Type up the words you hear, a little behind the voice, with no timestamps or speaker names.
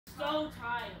so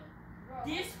tired. Bro,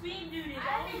 This speed dude is I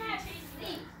haven't always had chasing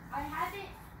sleep. us. I haven't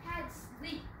had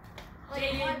sleep.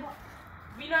 Jaden,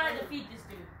 we know how to defeat this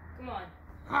dude. Come on.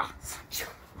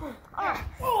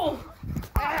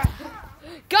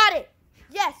 Got it.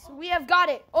 Yes, we have got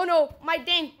it. Oh no, my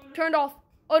thing turned off.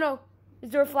 Oh no. Is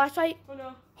there a flashlight? Oh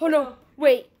no. Oh no.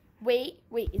 Wait.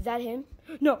 Is that him?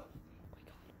 No.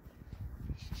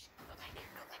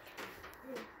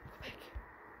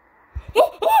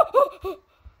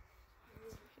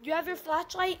 Do you have your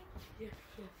flashlight? Yeah.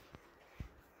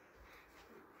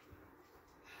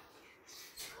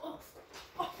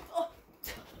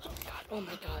 Oh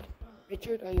my god.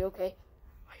 Richard, are you okay?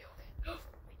 Are you okay?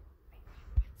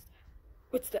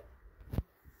 What's that?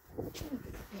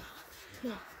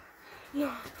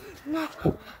 No. Oh my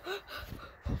god.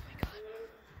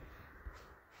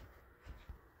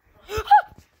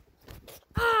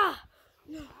 Ah!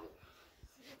 No.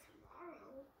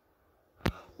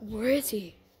 Where is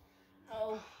he?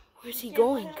 Oh. Where's he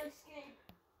going?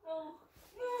 No.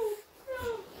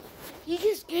 He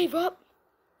just gave up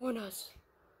on us.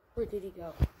 Where did he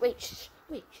go? Wait, shh,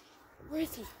 wait. Where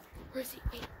is he? Wait.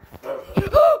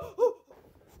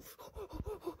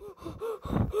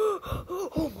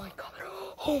 Oh my god.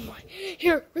 Oh my.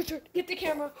 Here, Richard, get the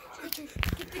camera. Richard,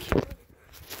 get the camera.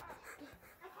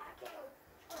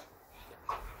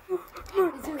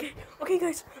 Okay,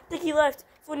 guys. I think he left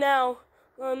for now.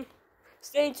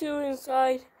 Stay tuned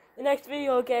inside the next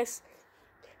video, I guess.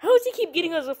 How does he keep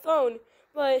getting us a phone?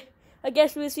 But I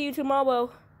guess we'll see you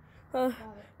tomorrow.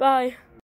 Bye.